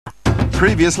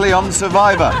Previously on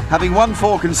Survivor, having won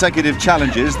 4 consecutive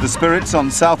challenges, the spirits on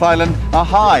South Island are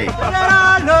high.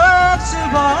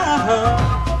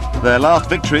 Their last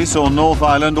victory saw North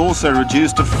Island also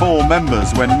reduced to 4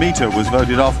 members when Mita was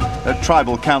voted off at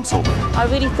Tribal Council. I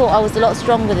really thought I was a lot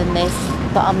stronger than this,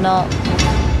 but I'm not.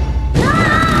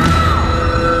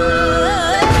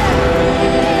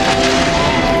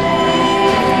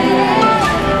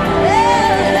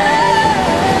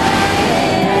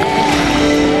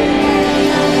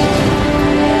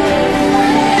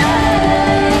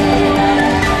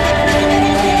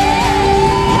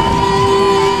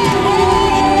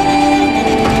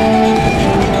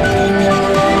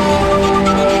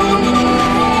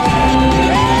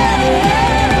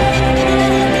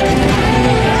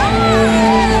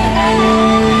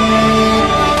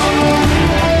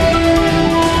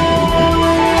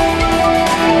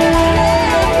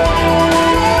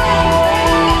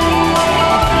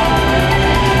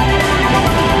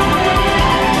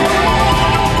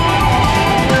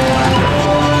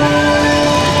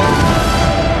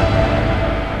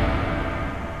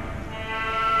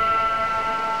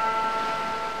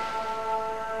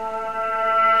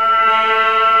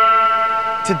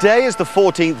 Today is the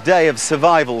 14th day of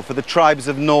survival for the tribes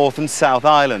of North and South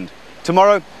Island.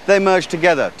 Tomorrow, they merge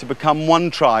together to become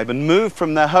one tribe and move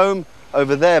from their home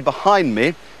over there behind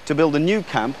me to build a new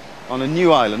camp on a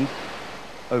new island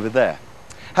over there.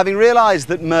 Having realised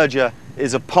that merger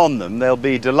is upon them, they'll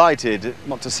be delighted,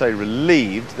 not to say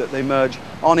relieved, that they merge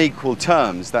on equal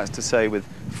terms, that's to say with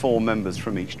 4 members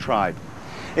from each tribe.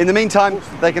 In the meantime,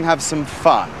 they can have some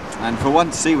fun and for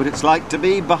once see what it's like to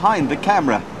be behind the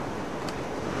camera.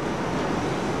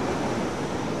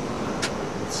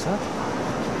 What's that?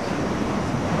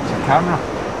 It's a camera.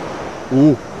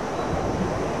 Oh,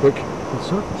 look. What's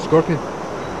that? Scorpion.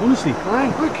 Honestly, aye,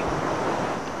 look.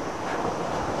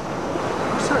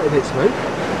 What's that in its mouth?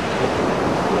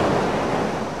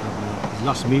 His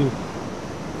last meal.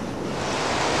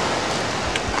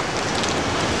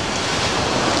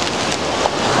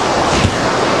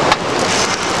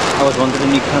 I was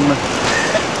wondering, you camera.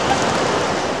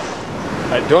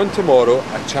 At dawn tomorrow,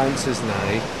 a chance is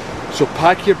nigh. So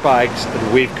pack your bags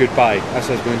and wave goodbye. That's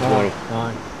us going tomorrow.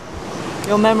 Aye.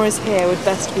 Your memories here would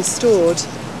best be stored.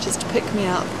 Just pick me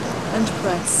up and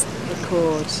press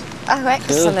record. Oh,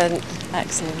 excellent. Cool.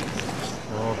 Excellent.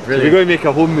 Oh, brilliant. So we're going to make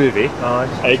a home movie. Oh,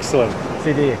 excellent.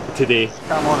 Today.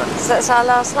 Come on. So it's our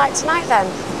last night tonight then?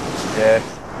 Yeah.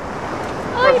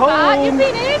 Oh, you're back. You've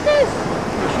been ages.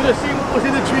 You should have seen what was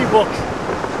in the tree box.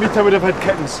 Mita would have had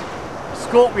kittens.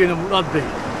 Scorpion and rugby.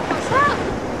 What's that?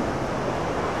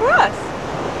 For us?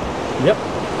 Yep.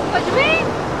 What do you mean?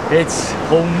 It's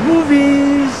home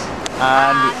movies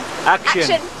and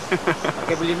action.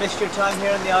 Okay, will you miss your time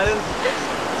here on the island?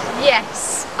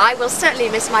 Yes, I will certainly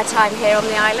miss my time here on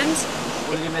the island.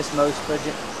 What will you miss most,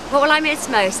 Bridget? What will I miss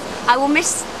most? I will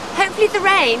miss, hopefully, the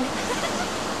rain.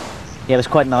 Yeah, it was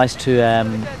quite nice to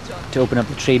open up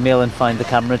the tree mill and find the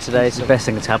camera today. It's the best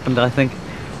thing that's happened, I think.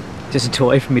 Just a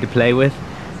toy for me to play with.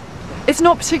 It's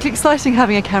not particularly exciting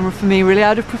having a camera for me, really.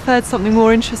 I'd have preferred something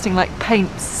more interesting like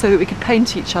paints so that we could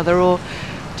paint each other or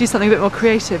do something a bit more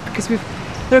creative because there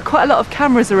are quite a lot of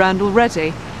cameras around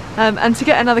already and to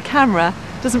get another camera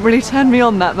doesn't really turn me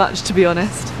on that much, to be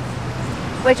honest.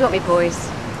 Where do you want me, boys?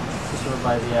 Just over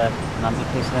by the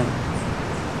mantelpiece then.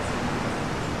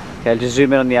 Okay, I'll just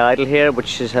zoom in on the idol here,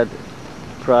 which has had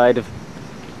pride of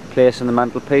place on the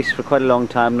mantelpiece for quite a long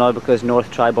time now because North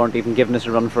Tribe aren't even giving us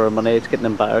a run for our money. It's getting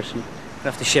embarrassing. We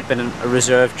have to ship in a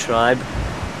reserve tribe,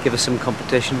 give us some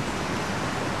competition.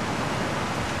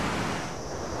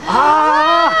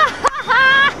 Oh,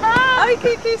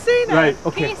 can you see now? Right,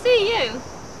 okay. Can you see you?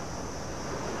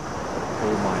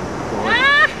 Oh my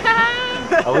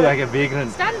god. I look like a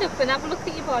vagrant. Stand up and have a look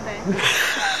at your body.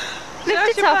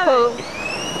 Lift it up.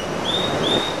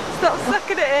 Stop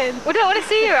sucking it in. We don't want to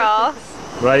see your arse.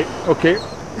 Right, okay.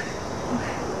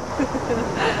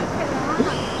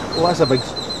 Oh, that's a big...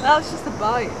 That was just a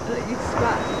bite that you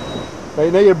scratched.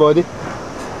 Right, now your body.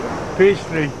 Page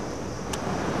 3.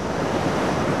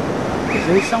 Is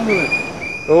there some of it?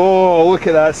 Oh, look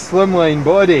at that slimline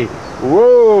body.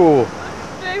 Whoa!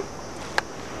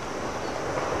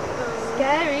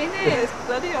 Scary, isn't it? It's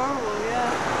bloody horrible, yeah.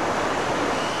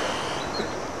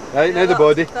 Right, now the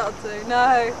body. That'll do.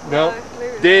 No. No.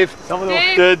 Dave. Dave.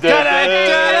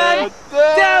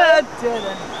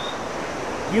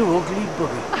 You ugly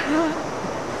buggy.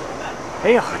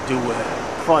 Hey, I could do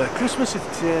Father Christmas at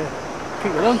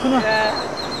Pink Alone, couldn't I?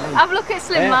 Yeah. Have a look at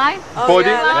Slimline. Oh, Body.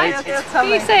 yeah, Right. Can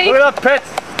you see? Look at that pet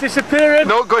disappearing.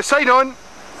 No, go side on.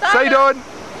 Side on.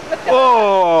 Look at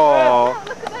Oh.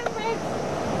 Look at them ribs.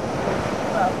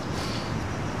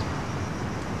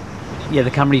 Yeah,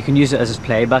 the camera, you can use it as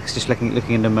playbacks, just looking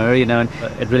in the mirror, you know, and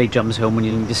it really jumps home when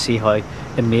you just see how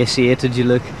emaciated you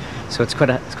look. So it's quite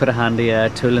a handy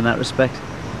tool in that respect.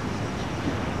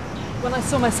 When I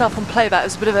saw myself on playback, it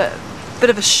was a bit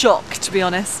of a shock, to be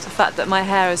honest. The fact that my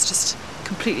hair is just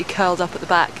completely curled up at the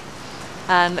back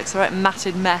and looks a right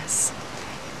matted mess.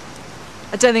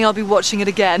 I don't think I'll be watching it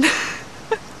again.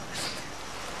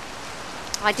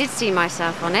 I did see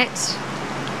myself on it.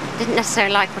 Didn't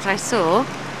necessarily like what I saw,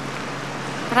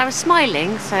 but I was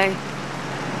smiling, so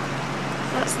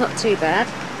that's not too bad.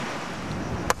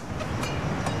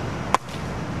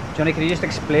 Johnny, can you just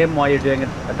explain why you're doing it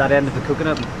at that end of the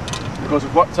coconut? Because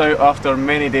we've worked out after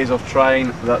many days of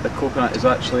trying that the coconut is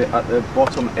actually at the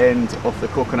bottom end of the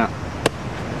coconut.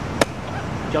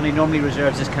 Johnny normally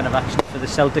reserves this kind of action for the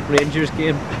Celtic Rangers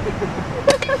game.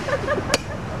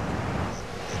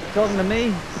 You talking to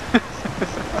me?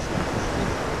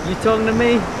 You talking to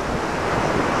me?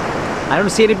 I don't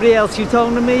see anybody else. You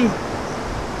talking to me?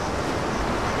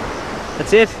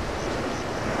 That's it?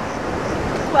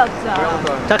 Well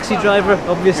done. Taxi driver,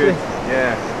 obviously. Good.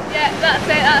 Yeah. Yeah, that's it,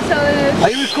 that's all it is.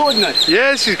 Are you recording this?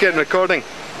 Yes, she's getting recording.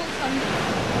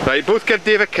 Right, both give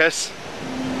Dave a kiss.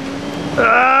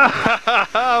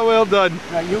 Well done.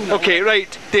 Right, you know. Okay,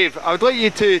 right, Dave, I would like you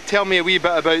to tell me a wee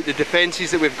bit about the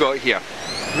defences that we've got here.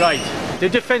 Right, the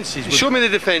defences. Show me the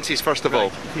defences first of all.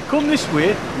 If you come this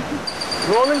way,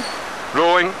 rolling,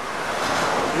 Rowing.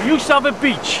 we used to have a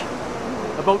beach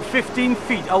about 15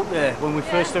 feet out there when we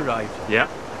first arrived. Yeah.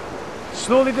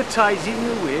 Slowly the tide's eating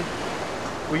away.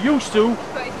 We used to,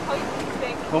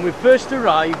 when we first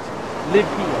arrived, live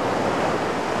here.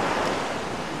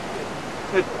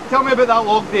 Tell me about that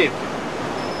log, Dave.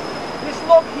 This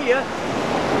log here,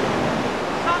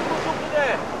 can goes over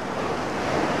there.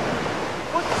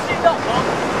 Couldn't see that one,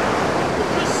 you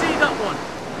just see that one.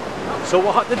 So we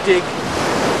had to dig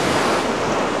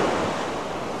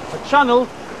a channel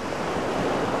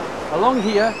along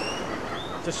here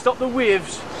to stop the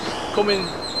waves coming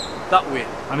that way.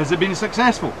 And has it been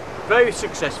successful? Very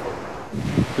successful.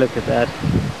 Look at that.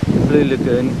 Blue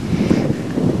Lagoon.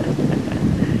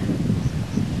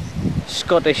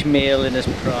 Scottish male in his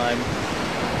prime.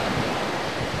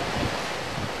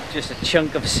 Just a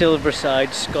chunk of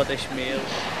silverside Scottish male.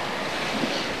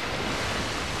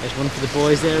 There's one for the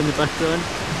boys there in the background.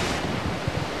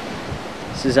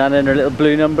 Susanna in her little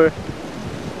blue number.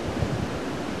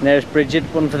 And there's Bridget,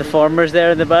 one for the farmers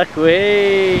there in the back.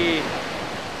 Way.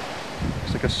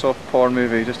 It's like a soft porn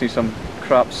movie, just need some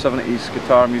crap 70s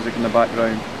guitar music in the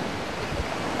background.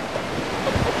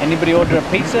 Anybody order a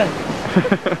pizza?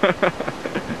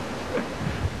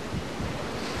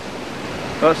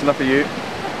 That's enough of you.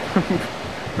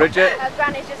 Bridget?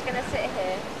 Granny's just going to sit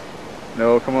here.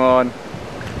 No, come on.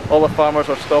 All the farmers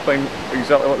are stopping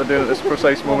exactly what they're doing at this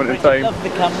precise moment in Bridget, time. love the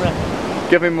camera.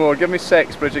 Give me more, give me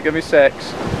sex, Bridget, give me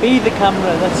sex. Be the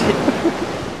camera, that's it.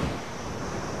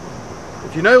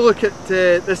 If you now look at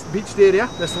this beached area,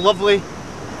 this lovely,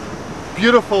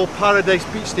 beautiful paradise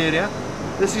beached area,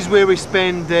 this is where we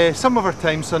spend some of our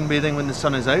time sunbathing when the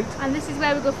sun is out. And this is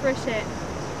where we go for a shit.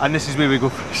 And this is where we go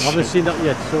for a I haven't shit. seen that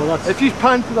yet, so that's... If you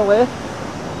pan to the left,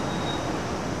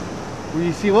 where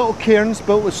you see little cairns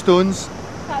built with stones,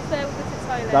 That's where we go to the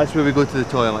toilet. that's where we go to the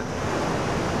toilet.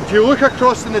 If you look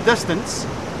across in the distance,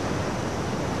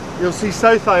 you'll see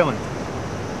South Island.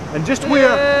 And just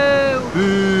where...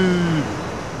 Boo!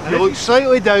 If you look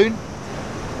slightly down,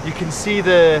 you can see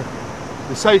the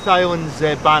South Island's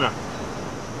banner.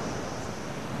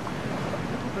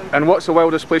 And what's the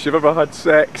wildest place you've ever had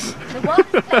sex? The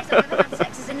wildest place I've ever had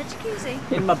sex is in the jacuzzi.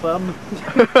 In my bum.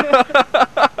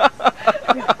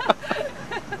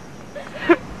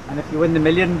 And if you win the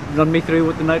million, run me through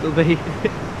what the night will be.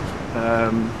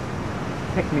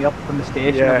 Pick me up from the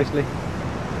station, Yeah. obviously.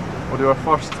 We'll do our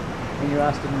first In your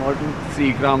Aston Martin.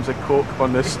 3 grams of coke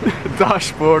on this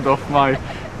dashboard of my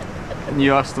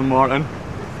new Aston Martin.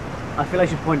 I feel I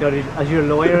should point out, as your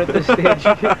lawyer at this stage,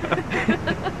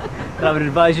 that I would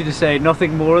advise you to say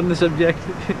nothing more on the subject.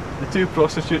 The 2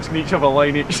 prostitutes can each have a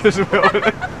line each as well.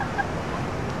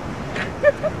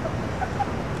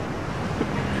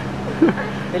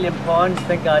 £1 million,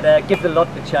 think I'd give the lot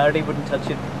to charity, wouldn't touch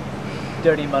it.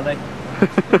 Dirty money.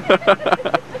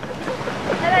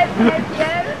 Hello,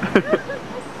 Pinocchio.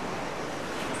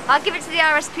 I'll give it to the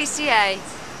RSPCA.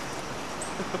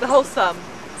 The whole sum.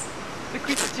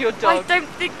 Bequeath to your I dog. don't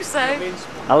think so.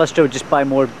 Alistair would just buy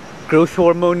more growth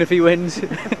hormone if he wins.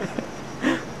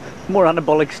 More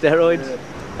anabolic steroids.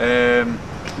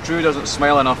 Drew doesn't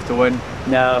smile enough to win.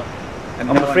 No. And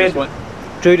I'm Helen afraid just went-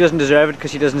 Drew doesn't deserve it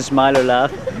because she doesn't smile or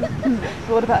laugh.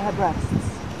 What about her breasts?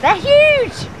 They're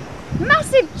huge!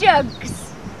 Massive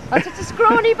jugs on such a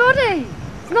scrawny body.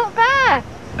 It's not fair.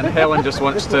 And Helen just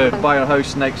wants to buy a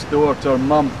house next door to her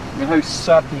mum. I mean, how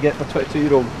sad can you get for a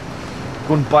 22-year-old?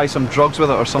 Go and buy some drugs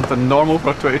with it or something normal for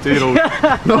a 22-year-old.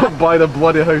 Not buy the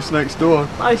bloody house next door.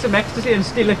 Buy some ecstasy and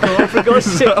steal a car, for God's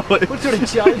sake. Exactly. What sort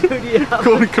of childhood do you have?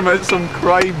 Go and commit some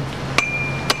crime.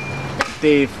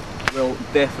 Dave will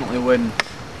definitely win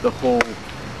the whole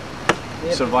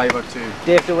Survivor 2.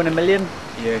 Dave to win $1 million?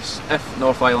 Yes, if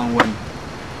North Island win.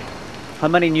 How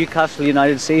many Newcastle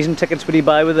United season tickets would he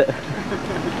buy with it?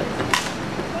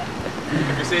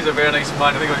 If he says a very nice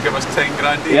man, I think he'll give us 10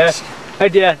 grand each. Yeah,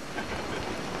 idea.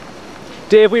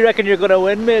 Dave, we reckon you're going to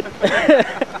win, mate.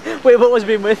 Wait, what was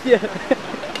been with you?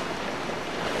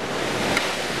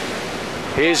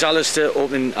 Here's Alistair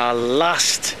opening our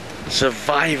last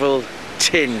survival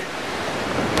tin.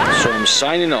 So I'm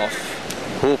signing off,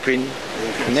 hoping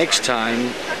next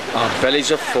time our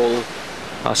bellies are full,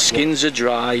 our skins are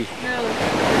dry,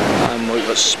 and we've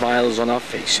got smiles on our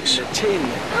faces. The tin.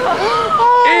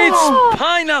 It's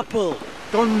pineapple!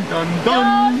 Dun dun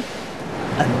dun!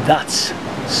 And that's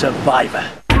Survivor.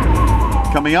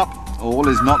 Coming up, all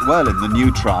is not well in the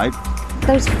new tribe.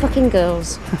 Those fucking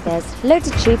girls. There's loads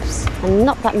of troops and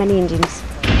not that many Indians.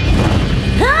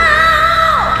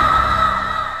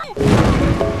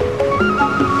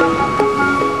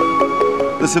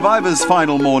 The survivors'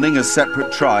 final morning as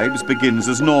separate tribes begins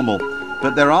as normal,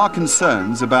 but there are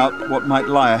concerns about what might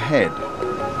lie ahead.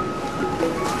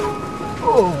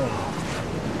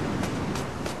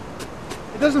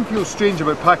 It doesn't feel strange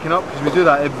about packing up because we do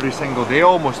that every single day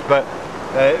almost, but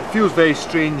it feels very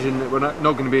strange in that we're not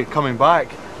going to be coming back,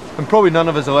 and probably none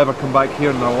of us will ever come back here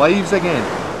in our lives again.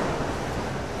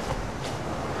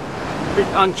 A bit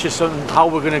anxious on how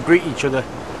we're going to greet each other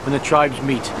when the tribes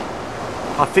meet.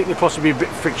 I think there'll possibly be a bit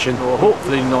of friction, or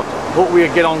hopefully not. Hope we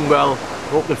get on well,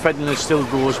 hope the friendliness still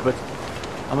goes, but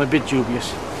I'm a bit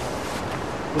dubious.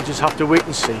 We'll just have to wait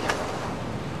and see.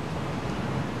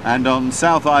 And on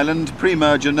South Island,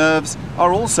 pre-merger nerves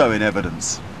are also in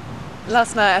evidence.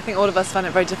 Last night, I think all of us found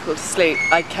it very difficult to sleep.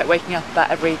 I kept waking up about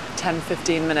every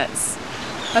 10-15 minutes.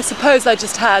 I suppose I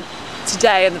just had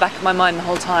today in the back of my mind the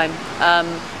whole time. And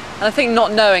I think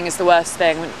not knowing is the worst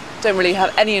thing. We don't really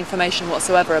have any information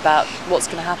whatsoever about what's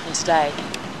going to happen today.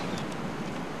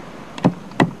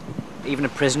 Even a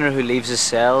prisoner who leaves his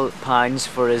cell pines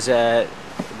for his the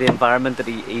environment that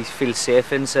he feels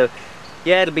safe in. So,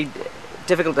 yeah, it'll be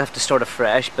difficult to have to start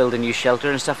afresh, build a new shelter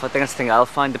and stuff. I think that's the thing I'll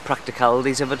find, the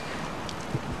practicalities of it.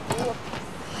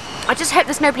 I just hope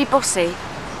there's nobody bossy.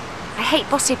 I hate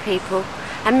bossy people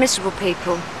and miserable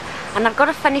people. And I've got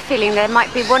a funny feeling there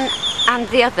might be one and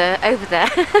the other over there.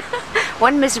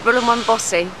 One miserable and one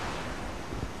bossy.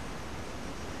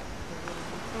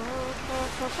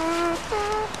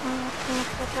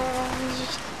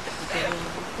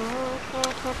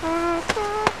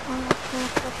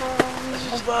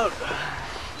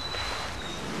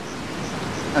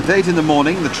 At 8 in the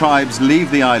morning, the tribes leave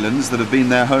the islands that have been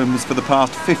their homes for the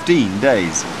past 15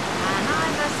 days. And I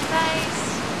must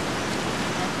face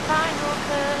the final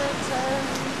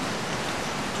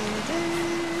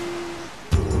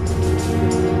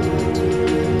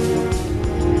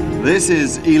curtain. This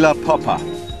is Ila Popa,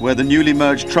 where the newly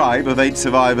merged tribe of 8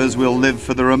 survivors will live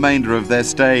for the remainder of their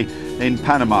stay in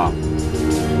Panama.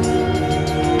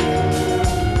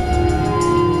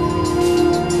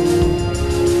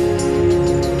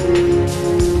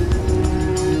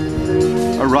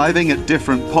 Arriving at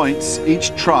different points,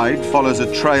 each tribe follows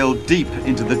a trail deep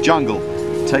into the jungle,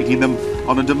 taking them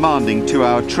on a demanding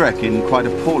 2-hour trek in quite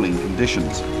appalling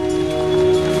conditions.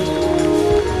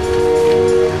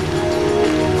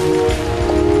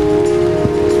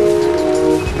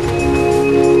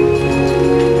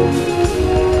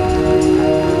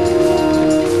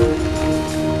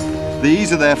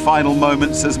 These are their final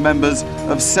moments as members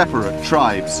of separate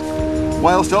tribes.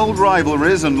 Whilst old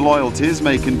rivalries and loyalties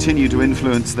may continue to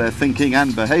influence their thinking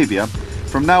and behaviour,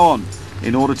 from now on,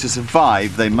 in order to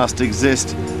survive, they must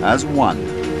exist as one.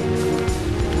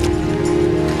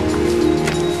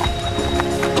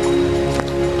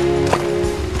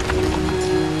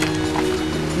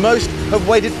 Most have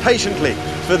waited patiently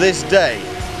for this day.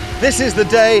 This is the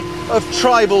day of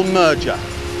tribal merger.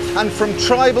 And from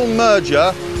tribal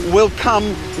merger will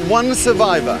come one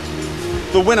survivor,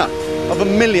 the winner of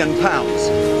 £1 million.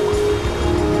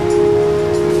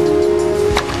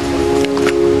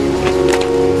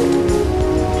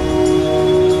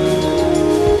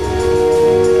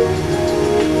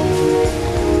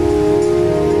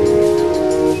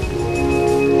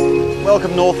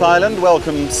 Welcome North Island,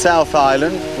 welcome South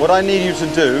Island. What I need you to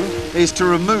do is to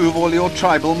remove all your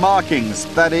tribal markings,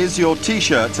 that is, your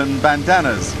t-shirts and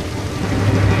bandanas.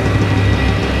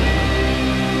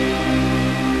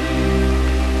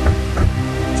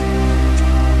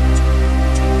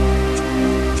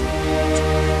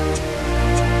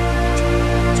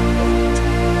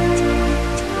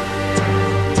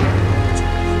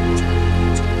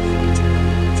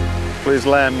 Please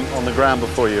lay him on the ground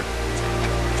before you.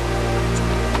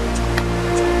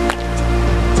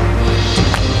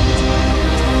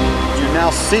 You now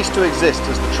cease to exist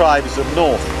as the tribes of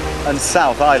North and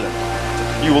South Island.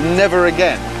 You will never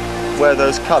again wear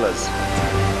those colours.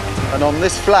 And on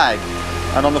this flag,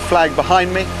 and on the flag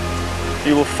behind me,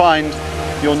 you will find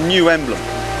your new emblem.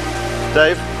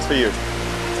 Dave, it's for you.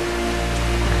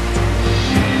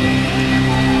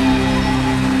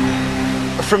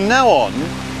 From now on,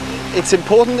 it's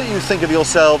important that you think of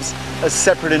yourselves as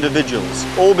separate individuals,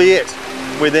 albeit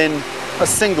within a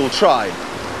single tribe.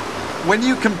 When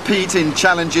you compete in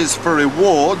challenges for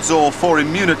rewards or for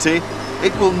immunity,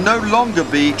 it will no longer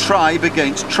be tribe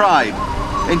against tribe.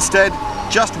 Instead,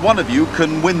 just one of you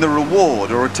can win the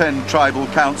reward or attend tribal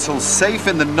council safe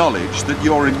in the knowledge that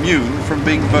you're immune from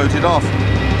being voted off.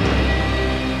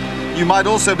 You might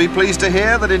also be pleased to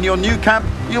hear that in your new camp,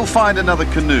 you'll find another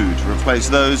canoe to replace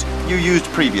those you used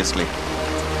previously.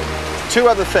 Two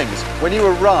other things. When you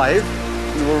arrive,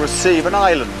 you will receive an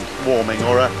island warming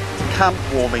or a camp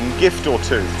warming gift or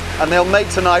two, and they'll make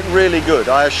tonight really good,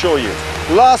 I assure you.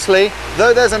 Lastly,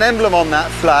 though there's an emblem on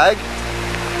that flag,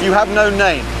 you have no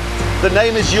name. The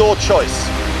name is your choice.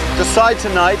 Decide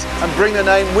tonight and bring the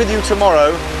name with you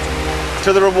tomorrow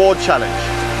to the reward challenge.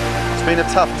 It's been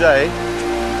a tough day.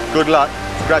 Good luck,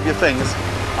 grab your things,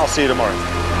 I'll see you tomorrow.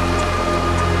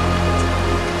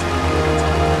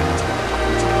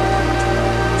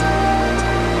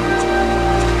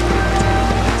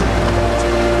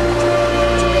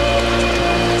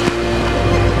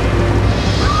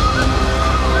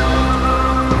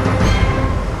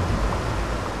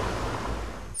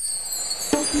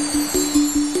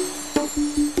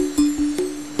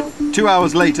 2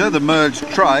 hours later, the merged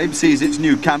tribe sees its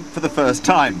new camp for the first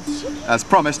time. As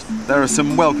promised, there are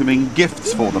some welcoming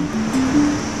gifts for them.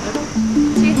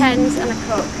 2 hens and a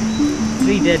cook.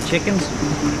 3 dead chickens.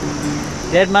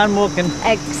 Dead man walking.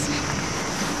 Eggs.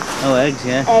 Oh, eggs,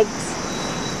 yeah. Eggs.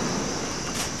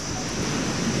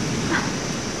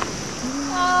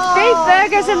 3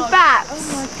 burgers and baps. Oh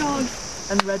my god.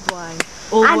 And red wine.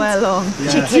 All the way along.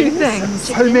 Chickens. 2 things.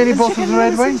 How many bottles of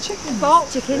red wine?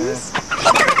 Chickens.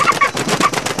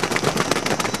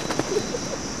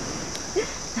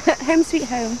 Home sweet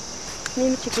home. Me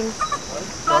and the chickens.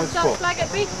 Last time flag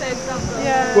at beef for example.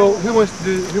 Yeah. Well, who wants to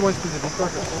do the beef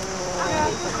burgers?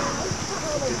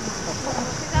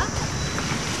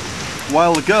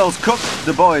 While the girls cook,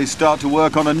 the boys start to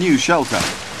work on a new shelter.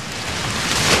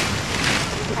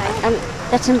 And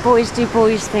letting boys do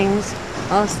boys things.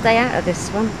 I'll stay out of this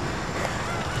one.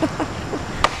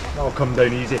 That'll come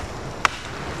down easy.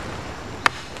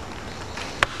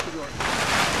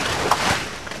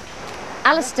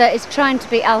 Alistair is trying to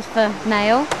be alpha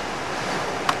male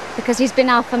because he's been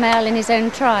alpha male in his own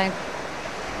tribe.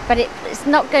 But it's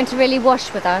not going to really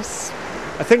wash with us.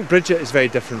 I think Bridget is very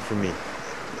different from me.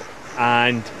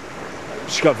 And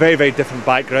she's got very, very different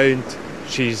background.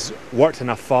 She's worked in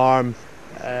a farm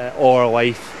all her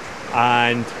life,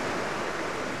 and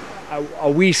a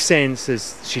wee sense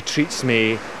is she treats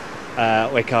me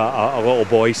like a little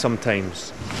boy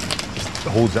sometimes. Just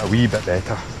holds it a wee bit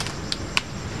better.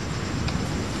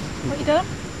 What you doing?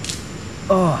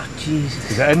 Oh, Jesus.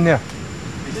 Is it in there?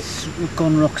 It's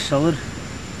gone rock solid.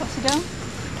 What's he doing?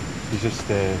 He's just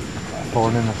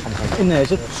thorning or something. In there,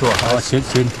 is it? So it Oh, has.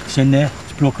 it's in there.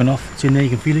 It's broken off. It's in there. You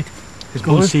can feel it. It's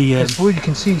Go and blue. see. It's blue. You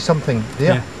can see something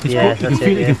there. Yeah, it's Yeah, broken. You that's can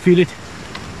feel it, it. You can feel it.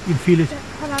 You can feel it.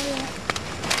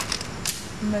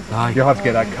 Aye. You'll have to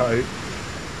get that cut out.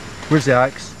 Where's the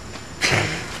axe?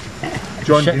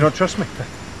 John, do you not trust me?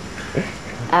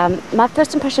 My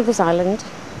first impression of this island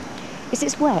is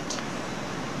it's wet.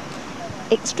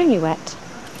 Extremely wet.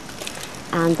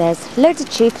 And there's loads of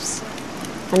chiefs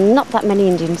and not that many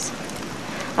Indians.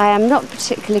 I am not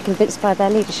particularly convinced by their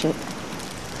leadership.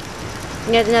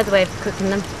 You know another way of cooking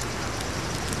them?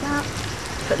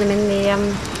 Put them in the Yeah,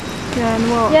 and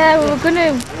what? Yeah, we were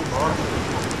gonna.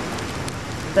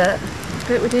 But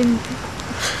we didn't.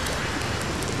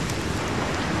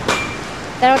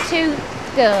 There are 2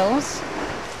 girls.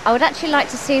 I would actually like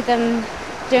to see them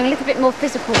doing a little bit more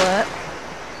physical work,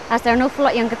 as they're an awful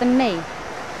lot younger than me.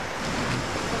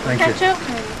 Thank you. Ketchup?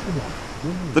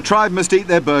 The tribe must eat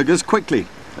their burgers quickly,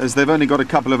 as they've only got a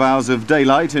couple of hours of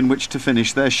daylight in which to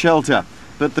finish their shelter.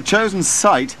 But the chosen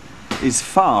site is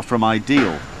far from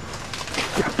ideal.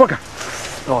 Bugger!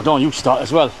 Oh, don't you start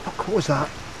as well. Fuck, what was that?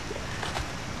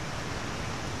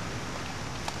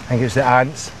 I think it was the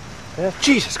ants. Yeah.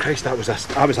 Jesus Christ, that was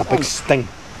a big sting.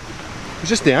 It was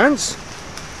just the ants.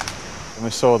 And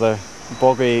we saw the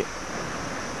boggy,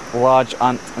 large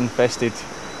ant-infested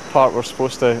part we're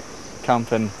supposed to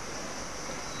camp in.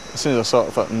 As soon as I saw it,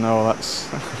 I thought, no,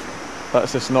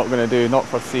 that's just not going to do, not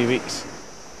for 3 weeks.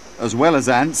 As well as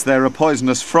ants, there are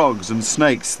poisonous frogs and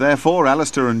snakes. Therefore,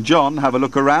 Alistair and John have a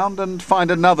look around and find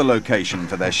another location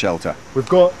for their shelter. We've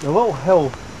got a little hill,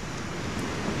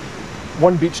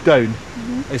 one beach down.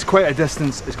 It's quite a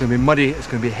distance, it's going to be muddy, it's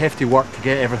going to be hefty work to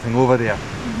get everything over there.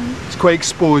 It's quite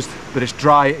exposed, but it's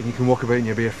dry and you can walk about in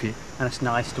your bare feet. And it's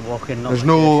nice to walk in. There's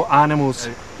no animals,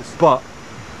 but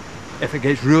if it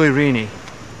gets really rainy,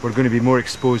 we're going to be more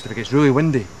exposed. If it gets really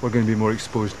windy, we're going to be more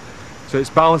exposed. So it's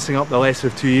balancing up the lesser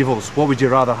of two evils. What would you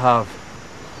rather have?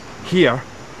 Here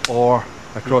or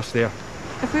across there?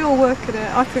 If we all work at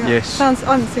it, I think Yes. it sounds,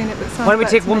 I haven't seen it, but it sounds Why don't we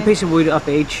better take to one me. piece of wood up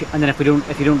each, and then if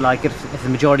you don't like it, if the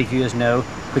majority of viewers know,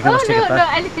 we can always take it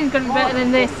back. anything's going to be better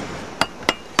than this.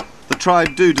 The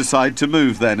tribe do decide to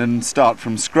move then and start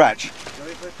from scratch.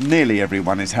 Nearly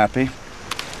everyone is happy.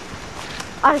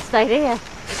 I'd have stayed here.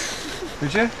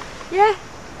 Would you? Yeah.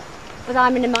 But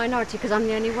I'm in a minority because I'm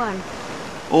the only one.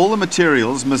 All the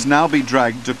materials must now be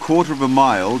dragged a quarter of a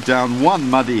mile down one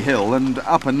muddy hill and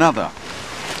up another.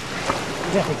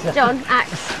 John,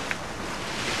 axe.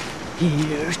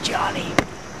 Here's Johnny.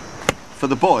 For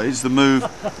the boys, the move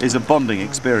is a bonding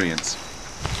experience.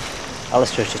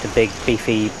 Alistair's just a big,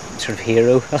 beefy sort of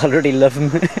hero. I already love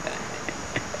him.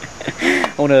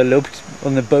 I want to elope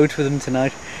on the boat with him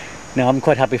tonight. No, I'm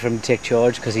quite happy for him to take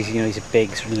charge because he's a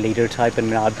big sort of leader type,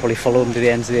 and I'd probably follow him to the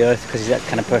ends of the earth because he's that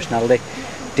kind of personality.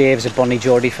 Dave's a Bonnie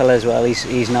Geordie fella as well.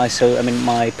 He's nice. So I mean,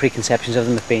 my preconceptions of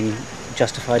them have been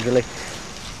justified, really.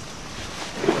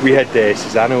 We had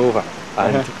Susanna over,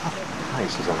 and I think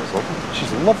Susanna's lovely.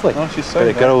 She's lovely. Oh, she's so But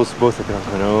the nice. girls, both the girls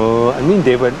went, oh, and me and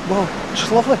Dave went, well,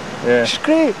 she's lovely. Yeah. She's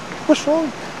great. What's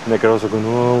wrong? And the girls are going,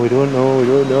 oh, we don't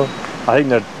know. I think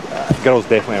they're girls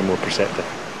definitely are more perceptive.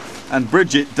 And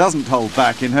Bridget doesn't hold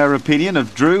back in her opinion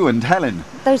of Drew and Helen.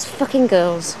 Those fucking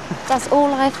girls. That's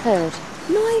all I've heard.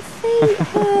 My feet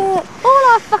hurt. All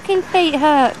our fucking feet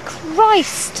hurt.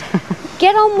 Christ.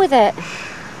 Get on with it.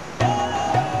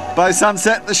 By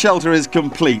sunset, the shelter is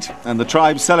complete, and the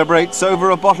tribe celebrates over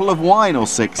a bottle of wine or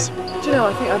 6. Do you know,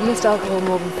 I think I've missed alcohol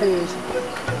more than food.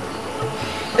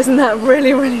 Isn't that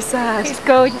really, really sad? It's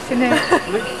gorgeous, isn't it?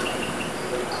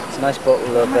 It's a nice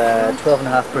bottle of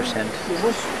 12.5%.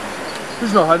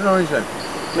 Who's not had an orange then?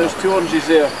 There's 2 oranges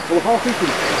there. Well, half eaten.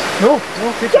 No,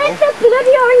 take Get the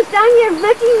bloody orange down your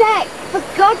bloody neck, for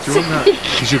God's Do you want sake. that?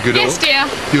 Because you're good Yes, dear.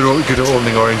 You're all good at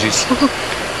opening oranges.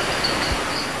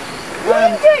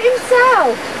 Let him do it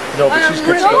himself. No, but she's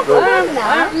good at it.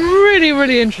 I'm really,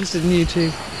 really interested in you two.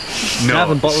 No, I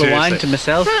have a bottle of wine to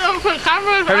myself.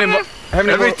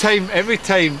 Every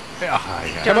time.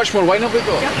 How much more wine have we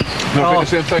got? No, the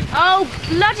same thing. Oh,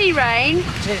 bloody rain.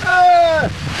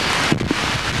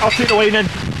 I'll take the wine in.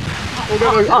 We'll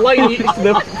get the line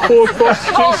the 4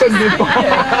 prostitutes in the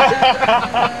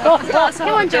Come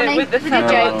on, Johnny, with the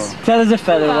jokes. Feather's a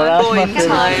feather. Boing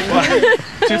time.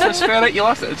 Toothless ferret, you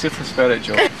laughed at the toothless ferret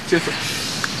joke.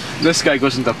 This guy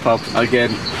goes into a pub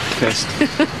again, pissed,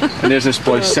 and there's this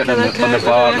boy sitting on the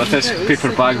bar with his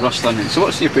paper bag rustling. So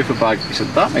what's in your paper bag? He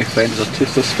said, that, my friend, is a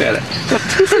toothless ferret. A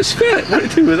toothless ferret? What do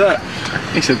you do with that?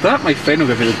 He said, that, my friend, will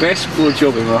give you the best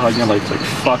blowjob you've ever had in your life. Like,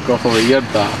 fuck off over here,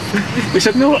 that. He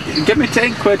said, no, give me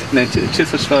 10 quid, and then took the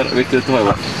toothless ferret away to the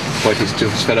toilet. Boy takes the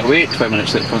toothless ferret away, 20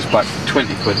 minutes later comes back,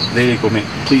 20 quid. There you go, mate.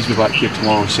 Please be back here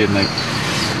tomorrow, same night.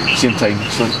 Same time.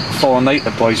 So following night,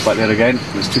 the boy's back there again,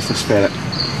 and it's toothless ferret.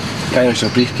 Guy has a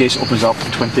briefcase, opens up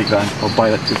 20 grand. I'll buy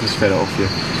that toothless ferret off you.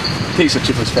 Takes the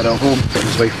toothless ferret home, and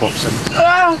his wife walks in.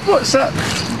 Ah, what's that?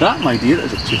 That, my dear,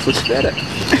 is a toothless ferret.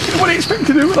 What do you expect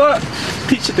to do with that?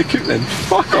 Teach it to cook then.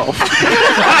 Fuck off.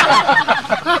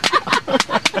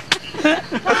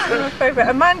 Favourite.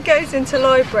 A man goes into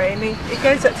library and he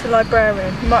goes up to the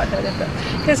librarian. You might have heard of it.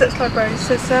 He goes up to the librarian and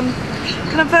says, "Can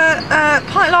I have a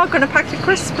pint of lager and a packet of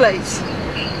crisps, please?"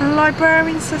 And the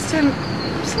librarian says to him,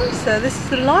 "I'm sorry, sir, this is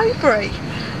the library."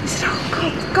 He said,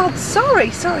 "Oh God, sorry.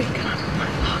 Can I have a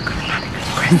pint of lager and a packet of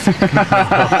crisps?"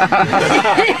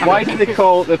 Why do they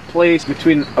call the place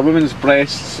between a woman's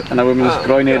breasts and a woman's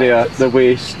groin area the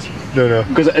waist? No.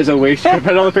 Because it is a waist. You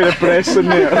put another pair of breasts in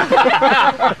there.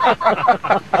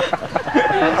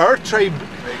 Our tribe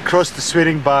crossed the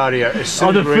swearing barrier as soon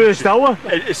On the as we're first hour?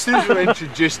 As soon as we're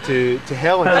introduced to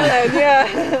Helen.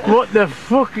 Yeah. What the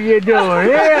fuck are you doing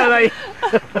here? Like,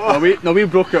 No, we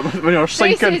broke it when we were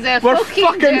sinking. is a We're fucking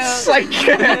fucking joke.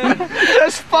 sinking in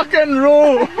this fucking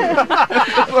row.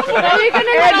 Are you going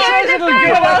to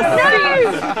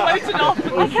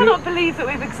I cannot believe that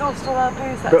we've exhausted all our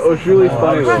booze. But it was really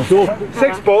funny though. So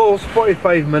 6 bottles,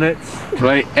 45 minutes.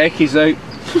 Right, Ecky's out.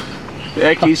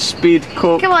 Ecky's speed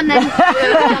coke. Come on then.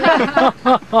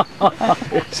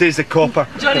 Says the copper.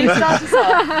 Johnny, start us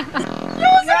off.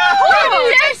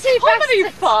 Comedy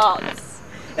farts.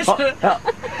 Is it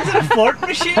a fart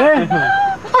machine?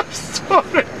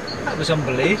 Sorry. That was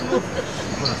unbelievable.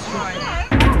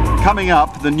 Coming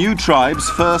up, the new tribe's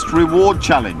first reward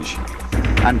challenge.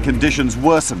 And conditions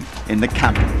worsen in the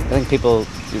camp. I think people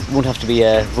won't have to be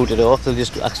voted off, they'll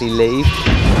just actually leave.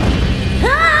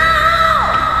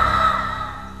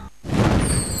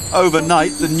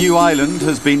 Overnight, the new island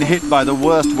has been hit by the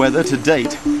worst weather to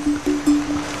date.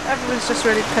 Everyone's just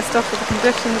really pissed off with the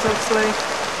conditions, obviously.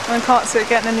 And I can't see it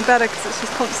getting any better because it's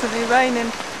just constantly raining.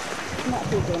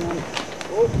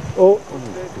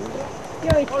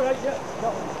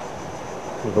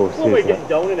 one way of getting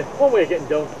down, innit? One way of getting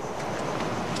down.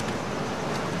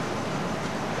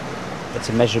 It's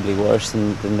immeasurably worse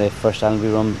than the first island we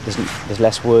run. There's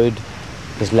less wood,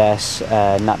 there's less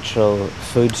natural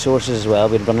food sources as well.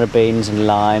 We had runner beans and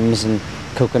limes and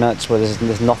coconuts where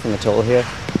there's nothing at all here.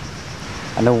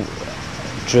 I know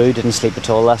Drew didn't sleep at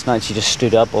all last night. She just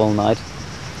stood up all night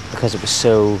because it was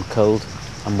so cold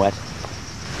and wet.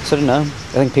 So I don't know. I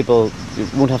think people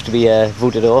won't have to be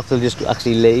voted off. They'll just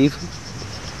actually leave.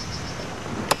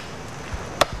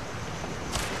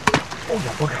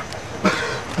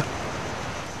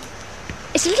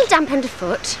 It's a little damp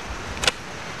underfoot.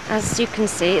 As you can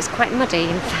see, it's quite muddy,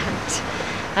 in fact.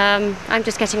 I'm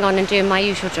just getting on and doing my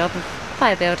usual job of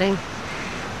fire building.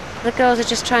 The girls are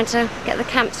just trying to get the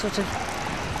camp sort of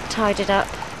tidied up.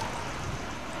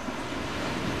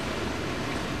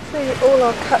 See, all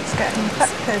our cuts get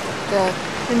infected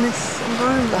in this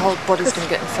environment. The whole body's going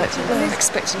to get infected. I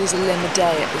expect to lose a limb a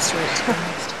day at this rate, to be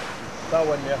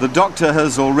honest. The doctor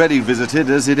has already visited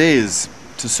as it is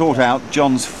to sort out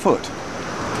John's foot.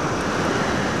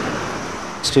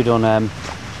 Stood on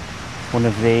one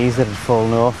of these that had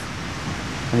fallen off,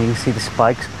 and you can see the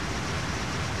spikes.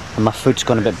 And my foot's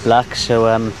gone a bit black, so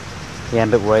yeah, I'm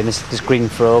a bit worried. There's green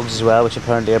frogs as well, which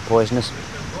apparently are poisonous.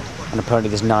 And apparently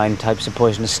there's 9 types of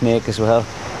poisonous snake as well.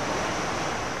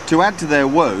 To add to their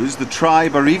woes, the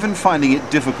tribe are even finding it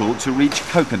difficult to reach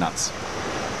coconuts.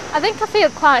 I think I feel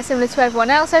quite similar to everyone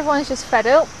else. Everyone's just fed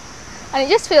up. And it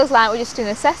just feels like we're just in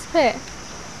a cesspit.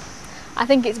 I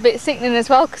think it's a bit sickening as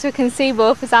well because we can see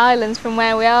both as islands from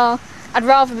where we are. I'd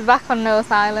rather be back on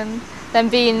North Island than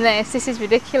be in this. This is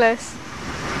ridiculous.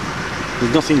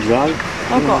 There's nothing dry.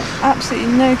 I've got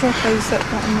absolutely no dry clothes except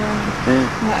that in the morning. Yeah.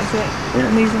 And that is it. Yeah.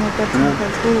 And these are my bedtime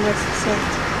clothes. All the rest is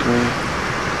soaked.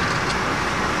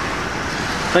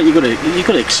 But you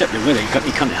got to accept the weather. You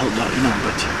can't help that, you know.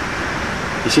 But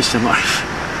it's just a matter of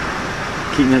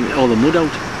keeping all the mud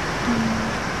out.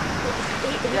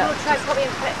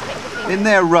 In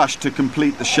their rush to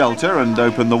complete the shelter and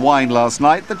open the wine last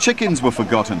night, the chickens were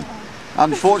forgotten.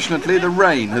 Unfortunately, the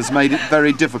rain has made it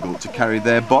very difficult to carry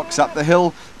their box up the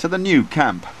hill to the new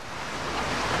camp.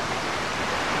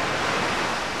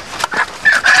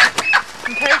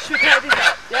 Okay, should we carry these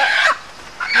up? Yeah.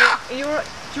 Are you alright?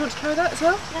 Do you want to carry that as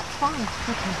well? That's fine.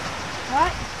 Okay.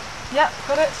 Alright? Yeah,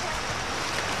 got it.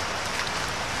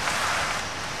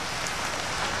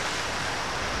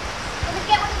 Can we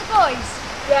get one of the boys?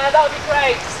 Yeah, that would be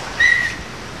great.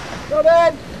 Come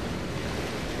in!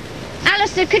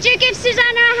 Alistair, could you give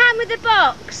Susanna a hand with the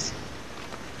box?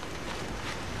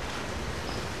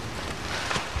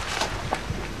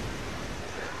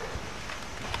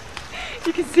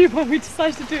 You can see why we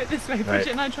decided to do it this way. Right.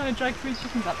 Bridget and I are trying to drag 3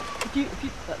 chickens up. If you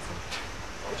that's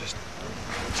it.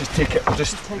 Just take it. We'll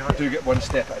just do it one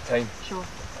step at a time. Sure.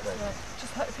 Right.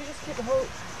 If you just keep the whole.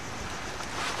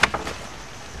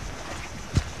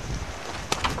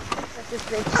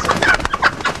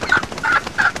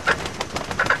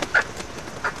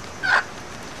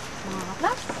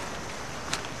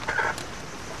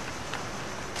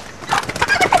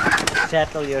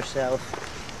 Settle yourself.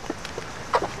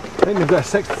 I think they've got a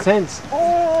 6th sense.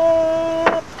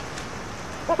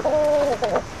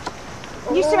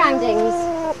 New surroundings.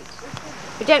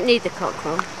 We don't need the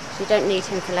cockerel, so you don't need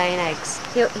him for laying eggs.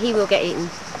 He will get eaten.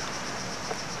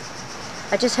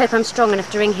 I just hope I'm strong enough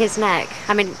to wring his neck.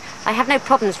 I mean, I have no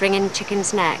problems wringing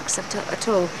chickens' necks at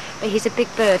all, but he's a big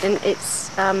bird and it's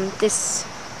this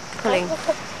pulling.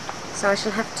 So I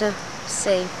shall have to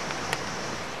see.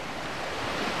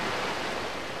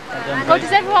 Or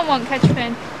does everyone want catch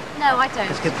pin? No, I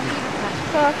don't.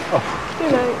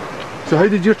 So how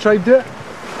did your tribe do it?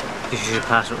 You should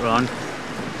pass it round.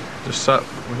 Just sat,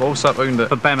 we've all sat round it.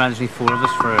 But bear in mind, there's only 4 of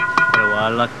us for a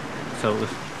while, like, so it was.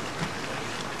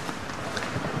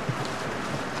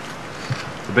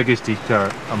 The biggest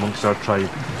eater amongst our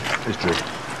tribe is Drew.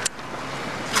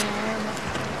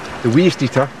 The weeest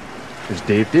eater is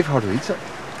Dave. Dave hardly eats it.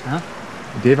 Huh?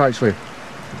 Dave actually.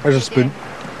 There's a spoon.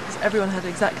 Everyone had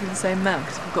exactly the same amount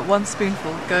because we've got 1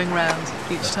 spoonful going round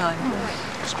each time.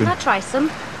 Spoon. Can I try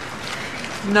some?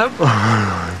 Nope.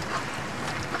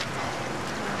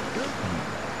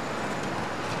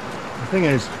 The thing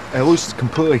is, it looks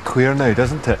completely clear now,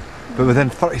 doesn't it? But within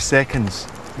 30 seconds,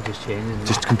 It just changes. it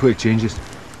just completely changes.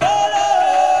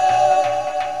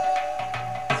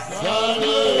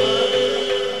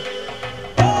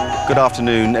 Good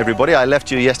afternoon, everybody. I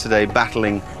left you yesterday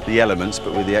battling the elements,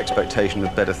 but with the expectation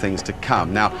of better things to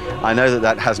come. Now, I know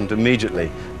that hasn't immediately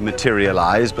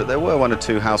materialised, but there were 1 or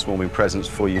 2 housewarming presents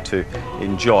for you to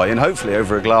enjoy. And hopefully,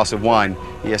 over a glass of wine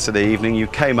yesterday evening, you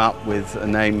came up with a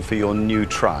name for your new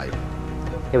tribe.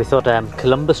 Yeah, we thought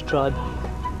Columbus tribe.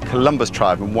 Columbus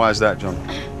tribe, and why is that, John?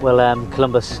 Well,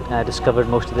 Columbus discovered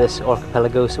most of this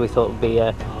archipelago, so we thought it would be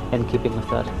in keeping with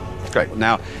that. Great.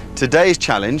 Now, today's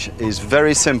challenge is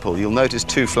very simple. You'll notice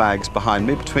 2 flags behind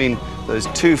me. Between those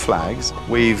 2 flags,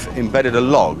 we've embedded a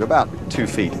log about 2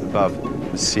 feet above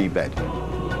the seabed.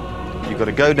 You've got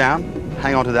to go down,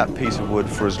 hang on to that piece of wood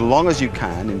for as long as you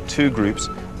can in 2 groups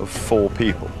of 4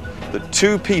 people. The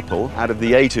 2 people out of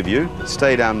the 8 of you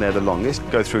stay down there the longest,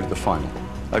 go through to the final.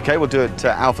 Okay, we'll do it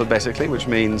alphabetically, which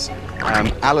means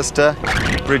Alistair,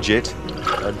 Bridget,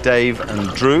 Dave and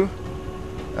Drew,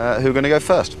 who are going to go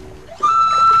first.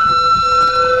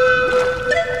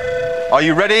 Are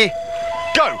you ready?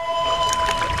 Go!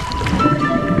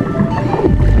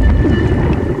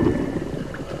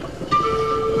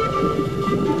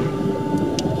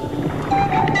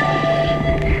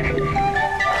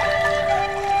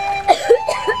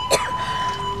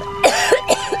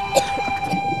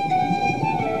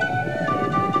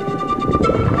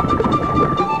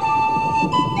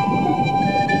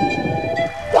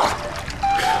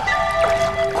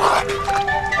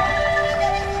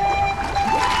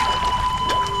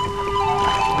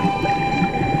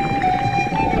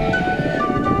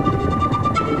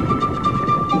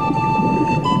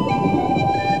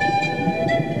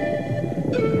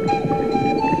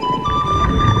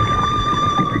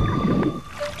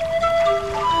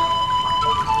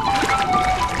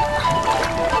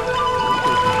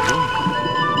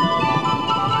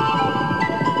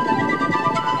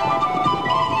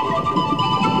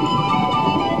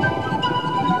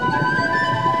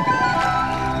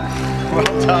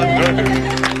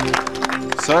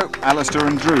 So, Alistair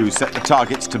and Drew set the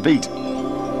targets to beat.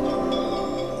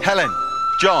 Helen,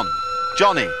 John,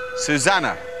 Johnny,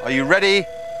 Susanna, are you ready?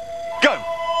 Go!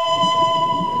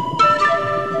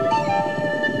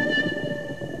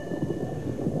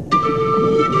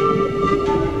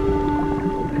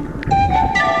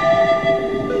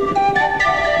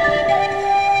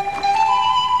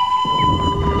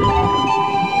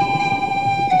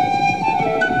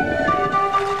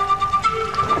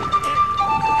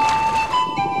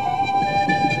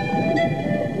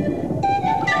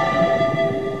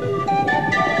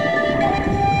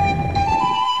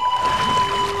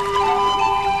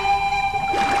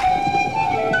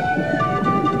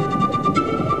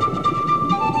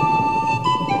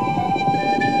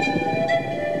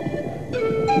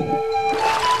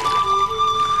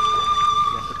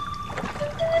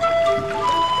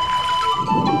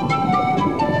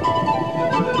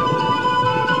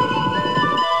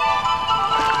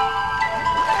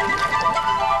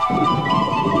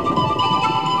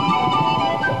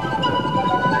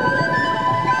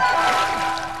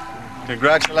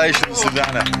 Congratulations,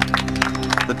 Susanna.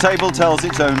 The table tells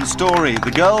its own story.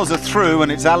 The girls are through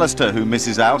and it's Alistair who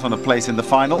misses out on a place in the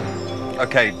final.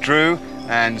 Okay, Drew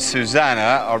and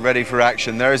Susanna are ready for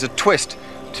action. There is a twist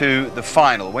to the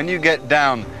final. When you get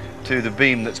down to the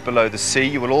beam that's below the sea,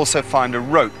 you will also find a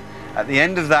rope. At the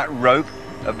end of that rope,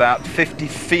 about 50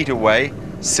 feet away,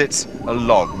 sits a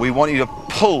log. We want you to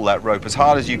pull that rope as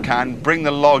hard as you can, bring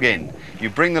the log in. You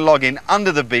bring the log in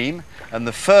under the beam, and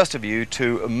the first of you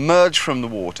to emerge from the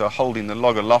water holding the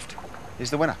log aloft is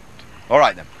the winner. All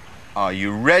right then, are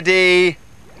you ready?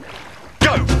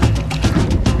 Go!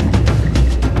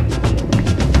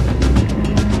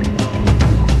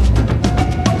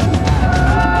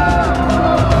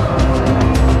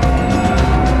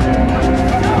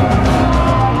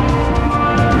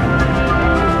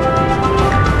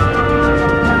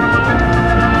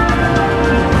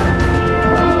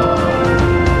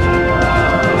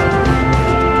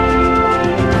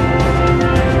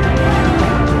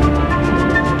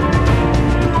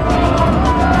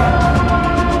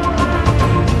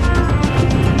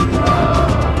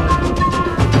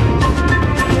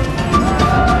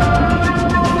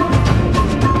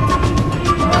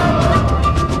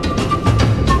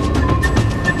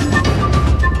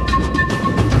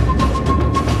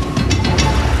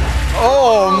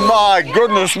 My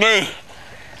goodness me!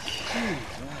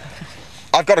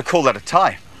 I've got to call that a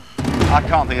tie. I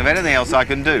can't think of anything else I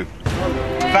can do.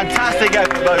 Fantastic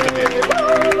effort, both of you.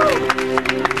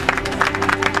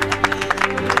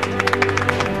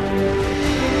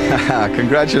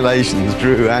 Congratulations,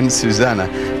 Drew and Susanna.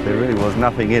 There really was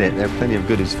nothing in it. There are plenty of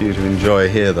goodies for you to enjoy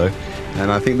here, though.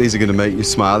 And I think these are going to make you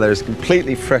smile. There's a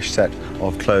completely fresh set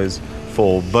of clothes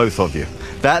for both of you.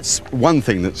 That's one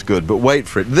thing that's good, but wait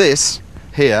for it. This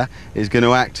here is going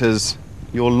to act as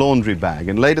your laundry bag.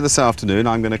 And later this afternoon,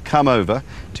 I'm going to come over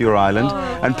to your island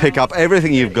and pick up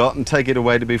everything you've got and take it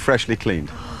away to be freshly cleaned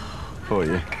for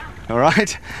you. All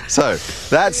right? So,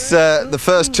 that's the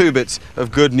first two bits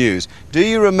of good news. Do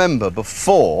you remember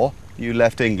before you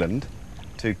left England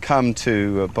to come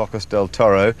to Bocas del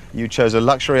Toro, you chose a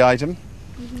luxury item?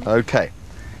 Okay.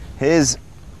 Here's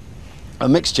a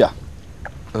mixture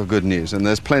of good news, and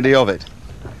there's plenty of it.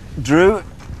 Drew,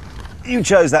 you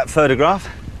chose that photograph.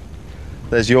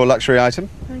 There's your luxury item.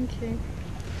 Thank you.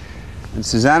 And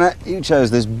Susanna, you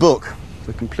chose this book,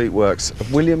 The Complete Works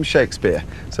of William Shakespeare.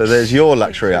 So there's your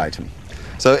luxury item.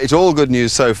 So it's all good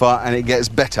news so far, and it gets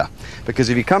better. Because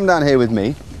if you come down here with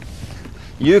me,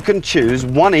 you can choose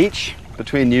one each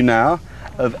between you now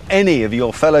of any of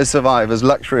your fellow survivors'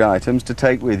 luxury items to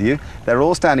take with you. They're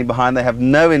all standing behind. They have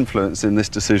no influence in this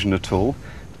decision at all.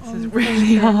 This is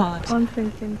really hard. I'm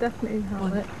thinking definitely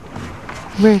helmet.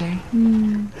 Really?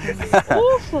 It's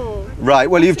awful. Right,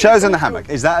 well, you've chosen the hammock.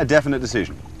 Is that a definite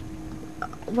decision?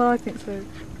 Well, I think so.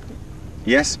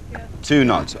 Yes? Yeah. 2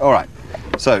 nods. All right.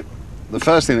 So, the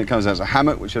first thing that comes out is a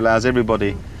hammock, which allows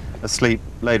everybody asleep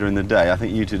later in the day. I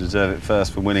think you two deserve it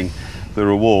first for winning the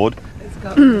reward. It's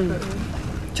got do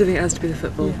you think it has to be the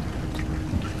football? Yeah.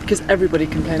 Because everybody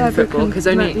can play in the football, because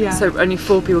only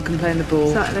 4 people can play in the ball.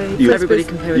 Exactly. Everybody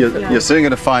can play with the football. You're soon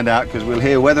going to find out, because we'll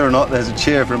hear whether or not there's a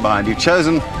cheer from behind. You've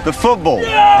chosen the football.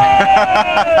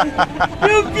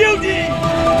 You beauty!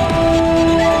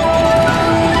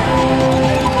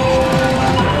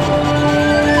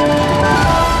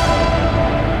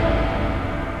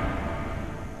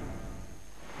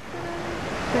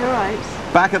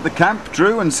 Back at the camp,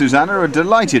 Drew and Susanna are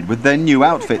delighted with their new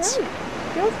outfits.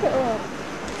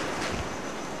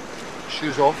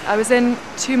 Shoes off. I was in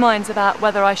 2 minds about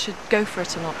whether I should go for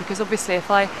it or not, because obviously if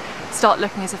I start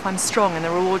looking as if I'm strong in the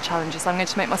reward challenges, I'm going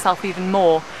to make myself even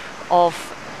more of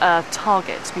a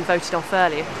target to be voted off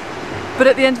early. But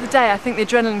at the end of the day, I think the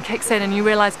adrenaline kicks in and you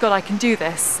realise, God, I can do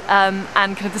this, and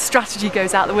kind of the strategy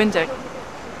goes out the window.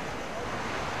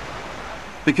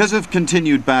 Because of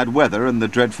continued bad weather and the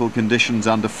dreadful conditions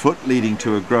underfoot leading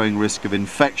to a growing risk of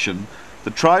infection,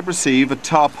 the tribe receive a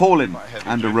tarpaulin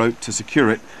and a rope to secure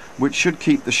it, which should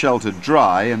keep the shelter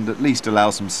dry and at least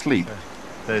allow some sleep.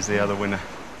 There's the other winner.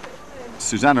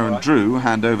 Susanna and Drew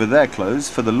hand over their clothes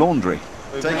for the laundry.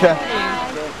 Take care.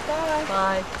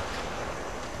 Bye.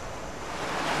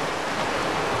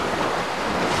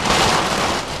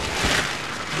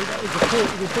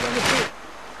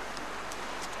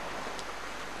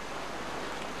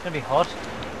 It's going to be hot.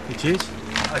 It is.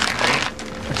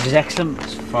 Which is excellent.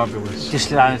 It's fabulous.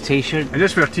 Just on a t-shirt. And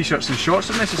just wear t-shirts and shorts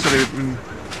if necessary.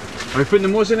 Are we putting the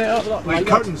mosaic up? Like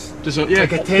curtains? Does it, yeah.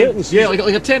 Like a tent? Yeah, like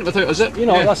a tent without a zip. You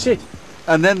know, that's it.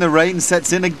 And then the rain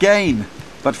sets in again.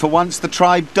 But for once, the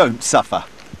tribe don't suffer.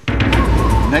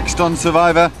 Next on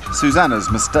Survivor,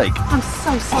 Susanna's mistake. I'm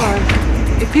so sorry.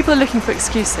 If people are looking for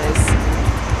excuses,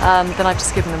 then I've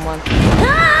just given them one.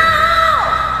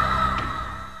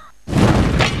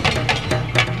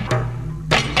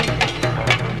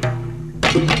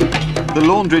 The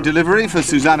laundry delivery for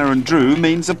Susanna and Drew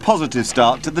means a positive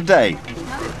start to the day.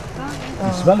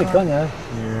 You smell it, can't you?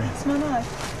 Yeah. Smell nice.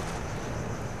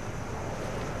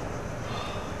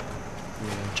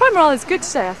 Tribe morale is good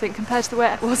today, I think, compared to the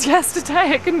way it was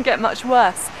yesterday. It couldn't get much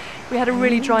worse. We had a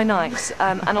really dry night,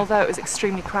 and although it was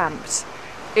extremely cramped,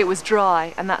 it was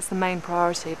dry, and that's the main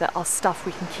priority, that our stuff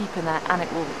we can keep in there and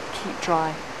it will keep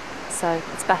dry. So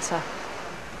it's better.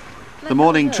 The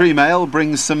morning tree mail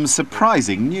brings some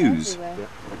surprising news.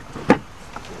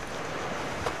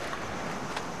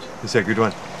 It's a good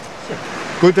one.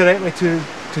 Go directly to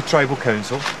Tribal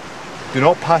Council. Do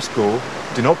not pass go.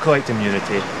 Do not collect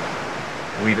immunity.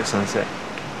 Leave at sunset.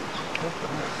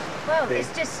 Well,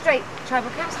 it's just straight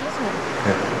Tribal Council, isn't it?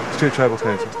 Yeah, straight Tribal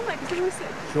Council.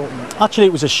 Actually,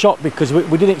 it was a shock because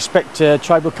we didn't expect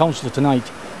Tribal Council tonight.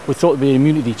 We thought it would be an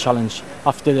immunity challenge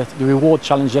after the reward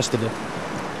challenge yesterday.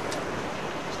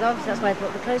 So obviously that's why I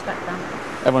brought the clothes back then.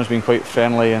 Everyone's been quite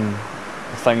friendly and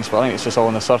things, but I think it's just all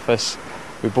on the surface.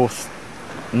 We both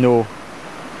know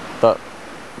that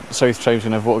South Tribe's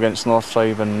going to vote against North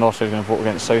Tribe and North Tribe's going to vote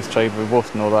against South Tribe. We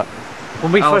both know that.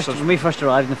 When we first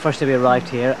arrived, and the first day we arrived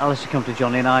here, Alistair came to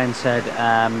Johnny and I and said,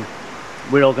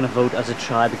 we're all going to vote as a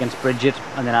tribe against Bridget,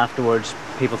 and then afterwards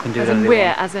people can do whatever they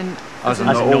want. As in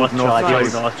the North Tribe, the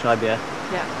old North Tribe, yeah.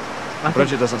 Yeah.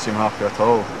 Bridget doesn't seem happy at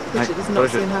all. Bridget does not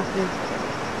seem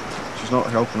happy. She's not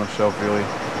helping herself really.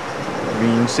 I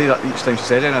mean, you can see that each time she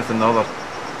said anything, the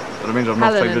remainder of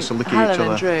North Tribe just to look at each other. Helen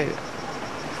and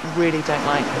Drew really don't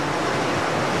like her.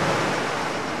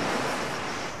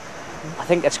 I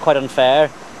think it's quite unfair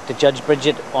to judge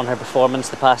Bridget on her performance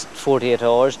the past 48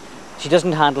 hours. She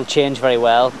doesn't handle change very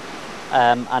well,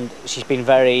 and she's been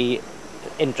very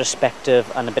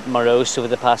introspective and a bit morose over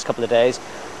the past couple of days.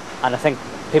 And I think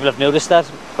people have noticed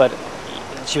that, but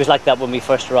she was like that when we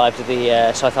first arrived at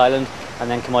the South Island, and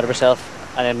then come out of herself.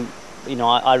 And then, you know,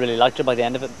 I really liked her by the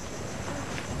end of it.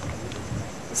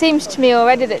 It seems to me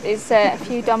already that there's a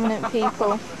few dominant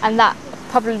people, and that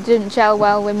probably didn't gel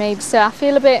well with me. So I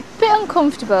feel a bit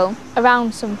uncomfortable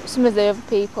around some of the other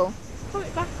people. Pull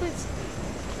it backwards.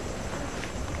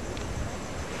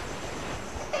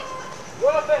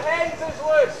 One of the hens is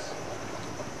loose!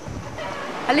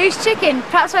 A loose chicken?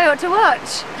 Perhaps I ought to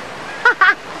watch.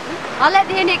 I'll let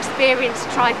the inexperienced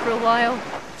try for a while.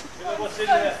 You know what's in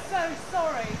there? So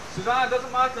sorry. Susanna, it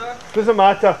doesn't matter. Doesn't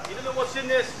matter. You don't know what's in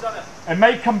there, Susanna. It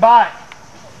might come back.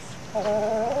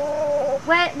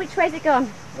 Which way's it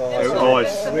gone?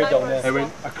 It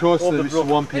went across the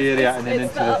swampy area and then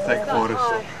into the thick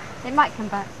forest. It might come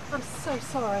back. I'm so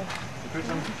sorry.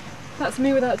 That's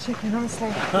me without chicken,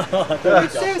 honestly.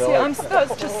 Seriously,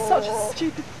 that's just such a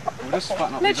stupid...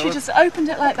 Literally just opened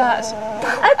it like that.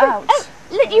 Out.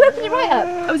 Look, you opened it right up.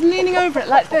 I was leaning over it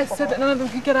like this so that none of them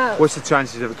could get out. What's the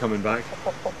chances of it coming back?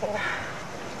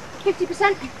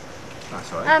 50%.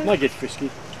 That's all right. Might get frisky.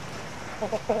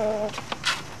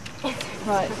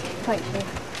 Right, thank you.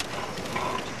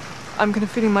 I'm kind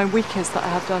of feeling my weakest that I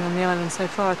have done on the island so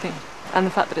far, I think. And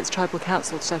the fact that it's tribal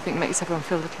council, which I think makes everyone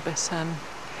feel a little bit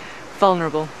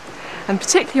vulnerable. And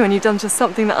particularly when you've done just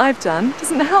something that I've done,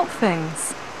 doesn't help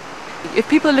things. If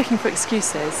people are looking for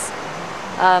excuses,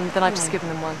 then I've just given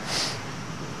them one.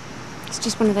 It's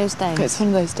just one of those days. It's one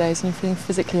of those days and you're feeling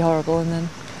physically horrible and then...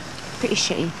 pretty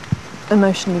shitty.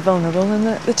 Emotionally vulnerable, and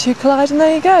the two collide and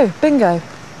there you go, bingo.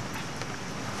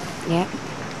 Yeah.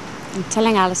 I'm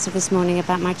telling Alistair this morning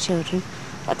about my children.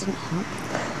 That didn't help.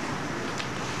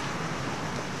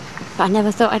 But I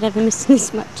never thought I'd ever miss them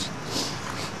this much.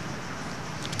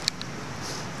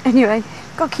 Anyway,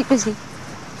 gotta keep busy.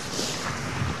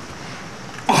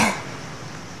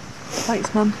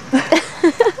 Thanks, Mum.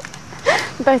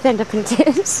 Both end up in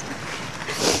tears.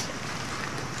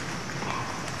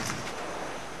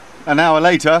 An hour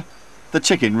later, the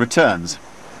chicken returns.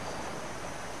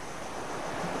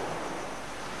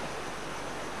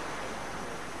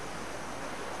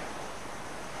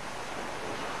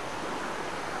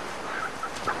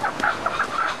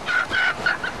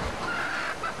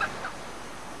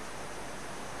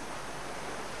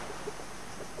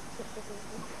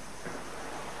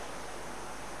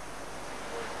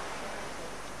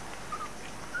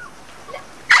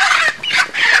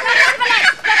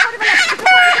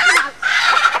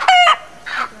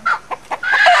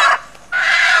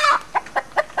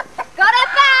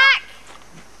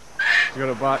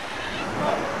 Back.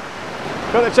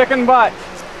 Got the chicken back.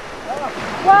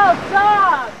 Well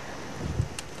done!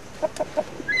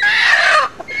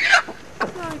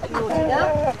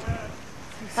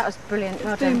 That was brilliant.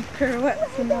 Well Doing done.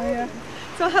 pirouettes in my...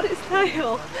 So I had its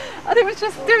tail and it was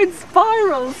just doing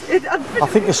spirals. I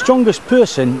think the strongest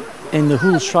person in the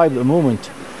whole tribe at the moment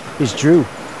is Drew.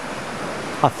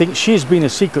 I think she's been a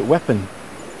secret weapon.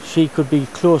 She could be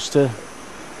close to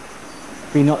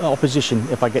being in opposition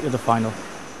if I get to the final.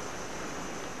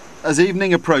 As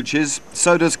evening approaches,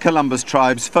 so does Columbus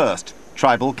Tribe's first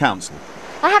Tribal Council.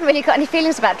 I haven't really got any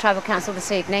feelings about Tribal Council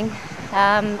this evening.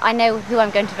 I know who I'm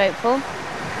going to vote for.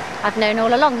 I've known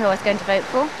all along who I was going to vote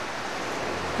for.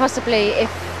 Possibly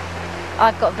if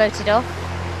I've got voted off,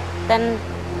 then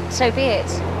so be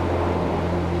it.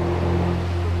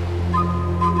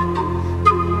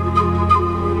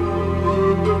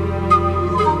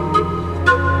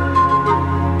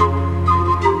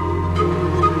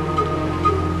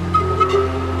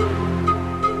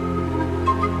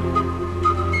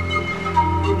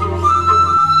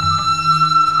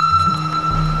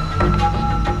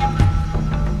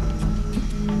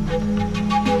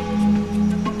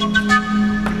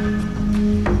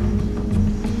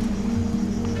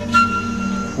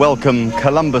 Welcome,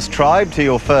 Columbus Tribe, to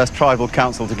your first Tribal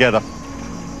Council together.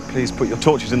 Please put your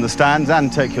torches in the stands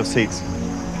and take your seats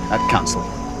at Council.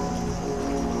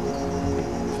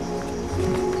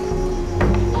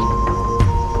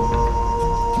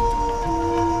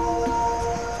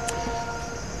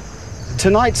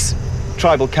 Tonight's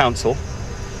tribal council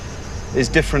is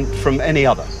different from any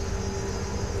other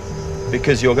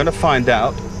because you're going to find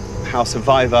out how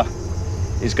Survivor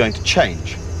is going to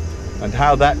change and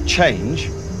how that change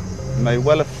may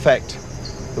well affect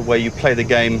the way you play the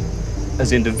game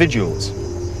as individuals.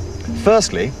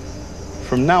 Firstly,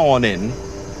 from now on in,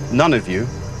 none of you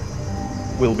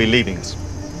will be leaving us.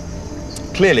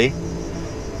 Clearly,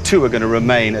 2 are going to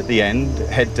remain at the end,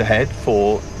 head-to-head,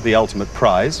 for the ultimate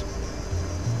prize.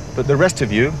 But the rest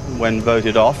of you, when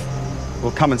voted off,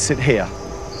 will come and sit here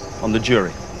on the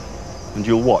jury. And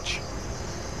you'll watch.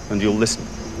 And you'll listen.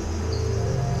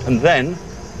 And then,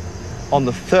 on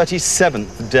the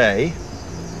 37th day,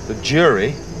 the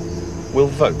jury will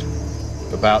vote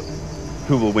about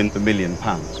who will win the £1 million.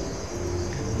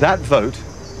 That vote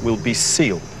will be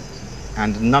sealed.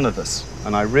 And none of us,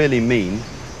 and I really mean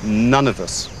none of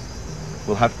us,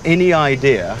 will have any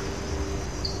idea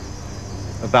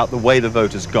about the way the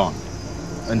vote has gone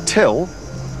until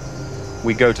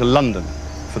we go to London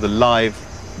for the live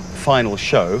final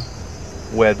show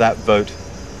where that vote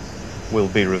will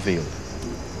be revealed.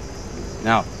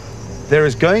 Now, there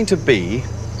is going to be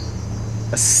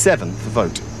a 7th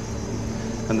vote,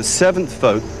 and the 7th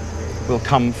vote will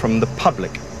come from the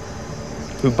public,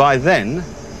 who by then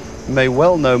may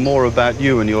well know more about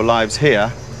you and your lives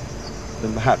here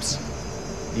than perhaps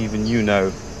even you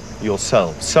know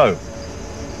yourselves. So,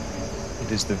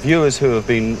 it is the viewers who have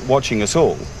been watching us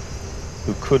all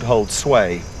who could hold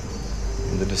sway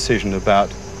in the decision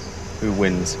about who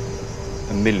wins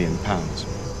 £1 million.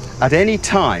 At any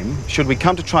time, should we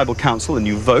come to tribal council and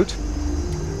you vote,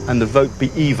 and the vote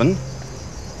be even,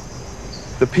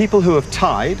 the people who have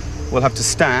tied will have to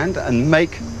stand and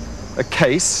make a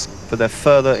case for their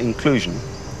further inclusion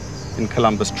in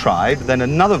Columbus tribe. Then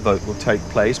another vote will take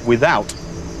place without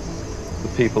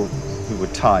the people who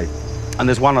were tied. And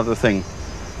there's one other thing.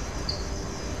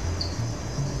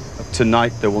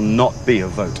 Tonight there will not be a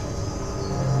vote.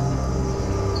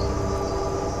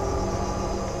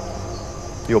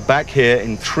 You're back here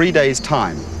in 3 days'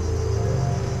 time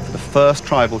for the first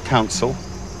tribal council,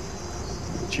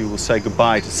 which you will say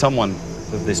goodbye to someone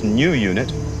of this new unit,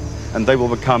 and they will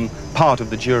become part of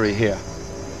the jury here.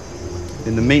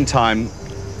 In the meantime,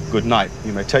 good night.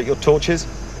 You may take your torches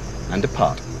and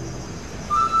depart.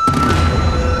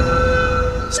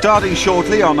 Starting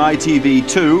shortly on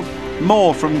ITV2,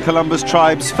 more from Columbus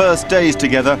Tribe's first days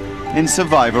together in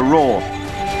Survivor Raw.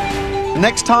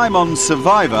 Next time on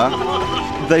Survivor,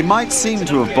 they might seem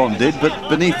to have bonded, but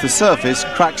beneath the surface,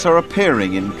 cracks are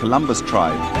appearing in Columbus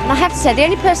Tribe. And I have to say, the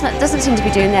only person that doesn't seem to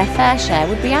be doing their fair share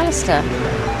would be Alistair.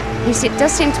 He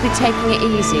does seem to be taking it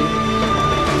easy.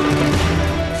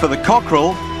 For the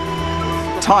cockerel,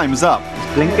 time's up.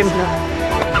 Blinking.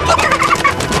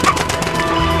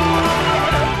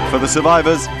 For the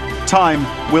survivors, time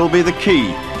will be the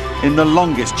key in the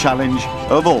longest challenge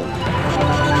of all.